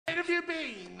you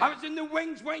been? I was in the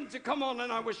wings waiting to come on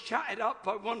and I was chatted up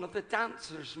by one of the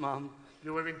dancers, Mum.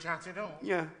 You were in chatted up?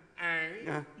 Yeah. Hey,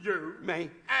 Yeah. you. Me.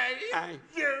 Hey,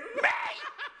 you. Me!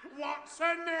 What's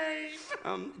her name?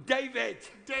 David.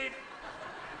 Dave.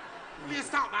 Will you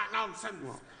stop that nonsense?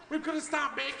 What? We've got to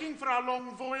start baking for our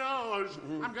long voyage.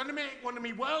 I'm going to make one of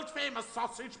me world-famous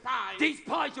sausage pies. These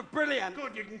pies are brilliant.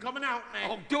 Good, you can come and help me.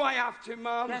 Oh, do I have to,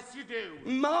 Mum? Yes, you do.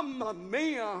 Mamma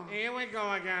mia. Here we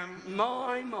go again.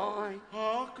 My.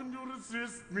 How can you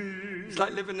resist me? It's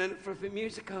like living in a flipping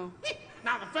musical.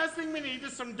 Now, the first thing we need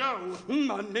is some dough.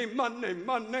 Money. Not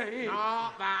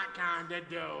that kind of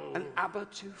dough. An ABBA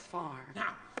too far.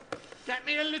 Now, get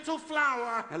me a little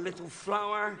flour. A little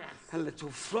flour. Yes. A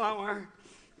little flour.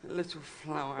 A little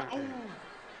flour. Oh,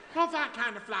 not that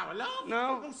kind of flour, love.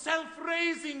 No.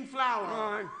 Self-raising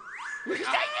flour. No.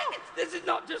 This is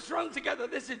not just thrown together.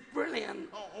 This is brilliant.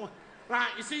 Oh,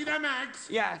 right, you see them eggs?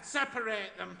 Yes.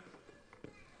 Separate them.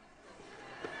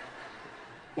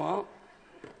 What?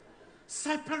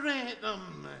 Separate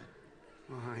them.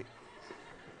 Right.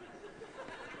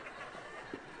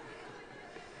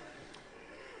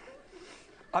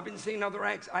 I've been seeing other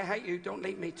eggs. I hate you. Don't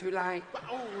leave me too late. But,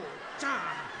 oh, John.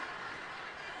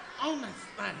 Honestly.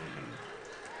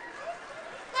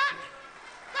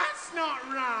 That's not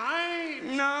right.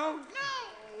 No.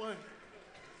 No.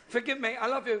 Forgive me. I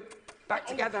love you. Back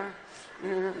together.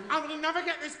 I will never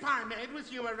get this pie made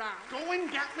with you around. Go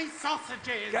and get me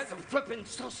sausages. Get the flipping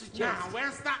sausages. Now,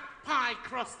 where's that pie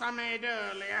crust I made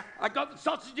earlier? I got the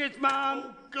sausages, Mum.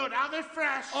 Oh, good. Are they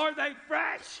fresh? Are they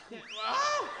fresh?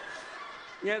 Oh.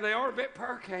 Yeah, they are a bit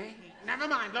perky. Never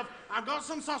mind, love. I've got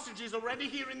some sausages already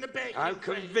here in the baking How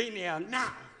tray. convenient.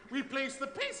 Now, we place the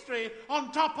pastry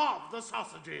on top of the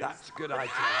sausages. That's a good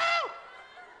idea.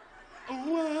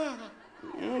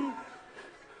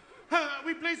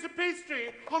 We place the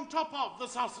pastry on top of the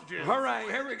sausages. Hooray,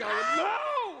 here we go.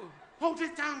 No! Hold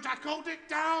it down, Jack, hold it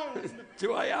down.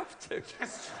 Do I have to?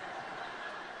 Yes.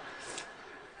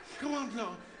 Come on,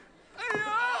 love.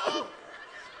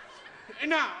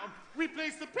 Now, we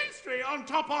place the pastry on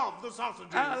top of the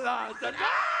sausages. Hello. No!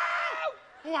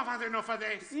 Oh, I've had enough of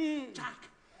this. Jack,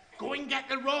 go and get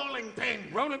the rolling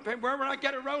pin. Rolling pin? Where would I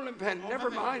get a rolling pin? Never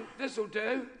mind. This'll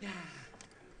do. Yeah.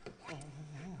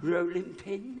 Rolling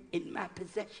pin in my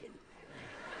possession.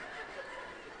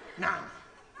 Now,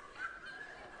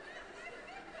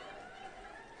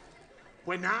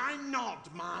 when I nod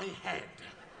my head,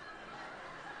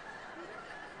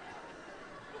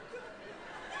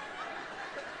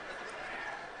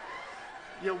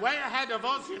 you're way ahead of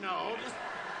us, you know.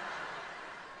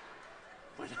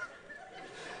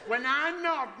 When I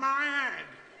nod my head,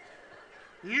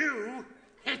 you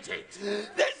hit it.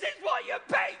 This is what you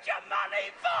paid your money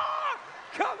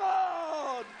for! Come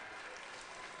on!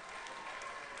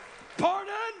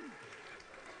 Pardon?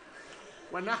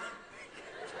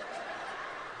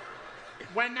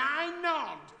 When I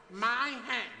nod my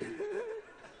head,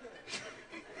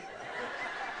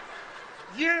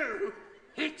 you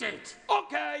hit it.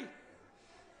 Okay.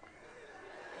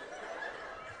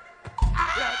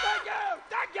 Yeah, thank you!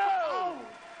 Oh.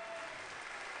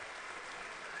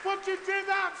 What'd you do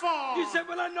that for? You said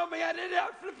when I knocked my head in it, I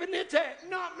flipping hit it.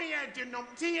 Not me head, you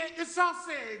numpty, ate the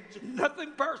sausage.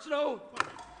 Nothing personal.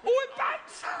 Oh, it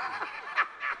bounced!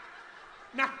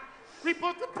 Now, we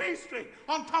put the pastry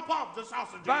on top of the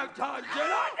sausages. About time, Jill.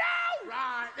 I know!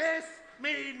 Right, this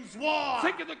means war.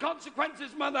 Think of the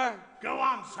consequences, Mother. Go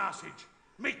on, sausage.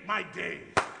 Make my day.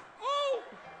 Oh!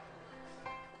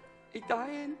 He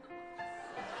dying?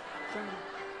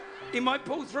 He might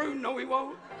pull through. No, he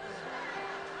won't.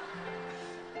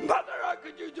 Mother, how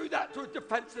could you do that to a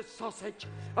defenseless sausage?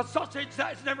 A sausage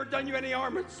that has never done you any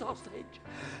harm. A sausage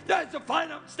that is a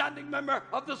fine, upstanding member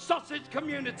of the sausage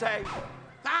community.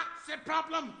 That's the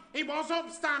problem. He was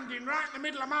upstanding right in the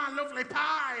middle of my lovely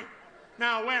pie.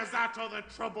 Now, where's that other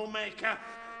troublemaker?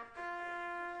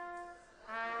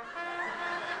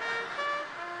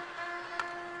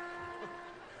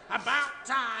 About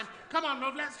time. Come on,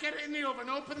 love, let's get it in the oven.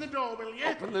 Open the door, will you?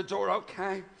 Open the door,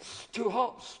 okay. Too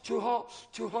hot, too hot,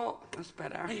 too hot. That's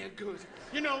better. Yeah, good.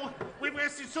 You know, we've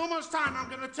wasted so much time, I'm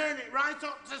going to turn it right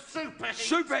up to superheat.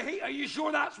 Superheat? Are you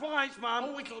sure that's wise, Mum?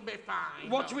 Oh, it'll be fine.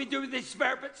 What do we do with these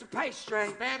spare bits of pastry?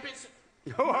 Spare bits...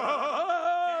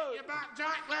 Whoa! Get your back,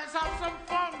 Jack. Let's have some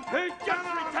fun. Who just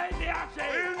retained the ashes?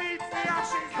 Who needs the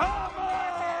ashes? Come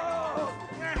on!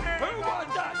 Who was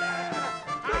that there?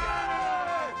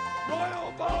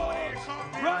 Royal boys!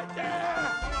 Right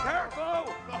there!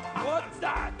 Careful! What's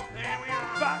that? There we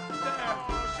are. Back there!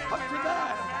 Up to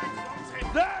there!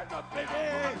 There's a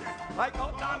biggie! I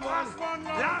got that one! Last one,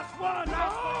 love. Last one!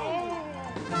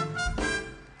 Oh!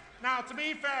 Now, to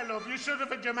be fair, love, you should have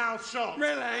had your mouth shut.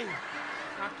 Really?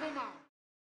 Now, come on.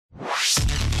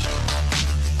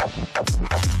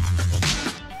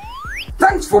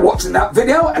 Thanks for watching that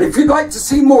video, and if you'd like to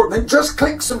see more, then just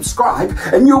click subscribe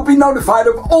and you'll be notified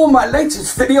of all my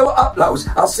latest video uploads.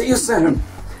 I'll see you soon.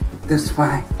 This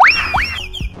way.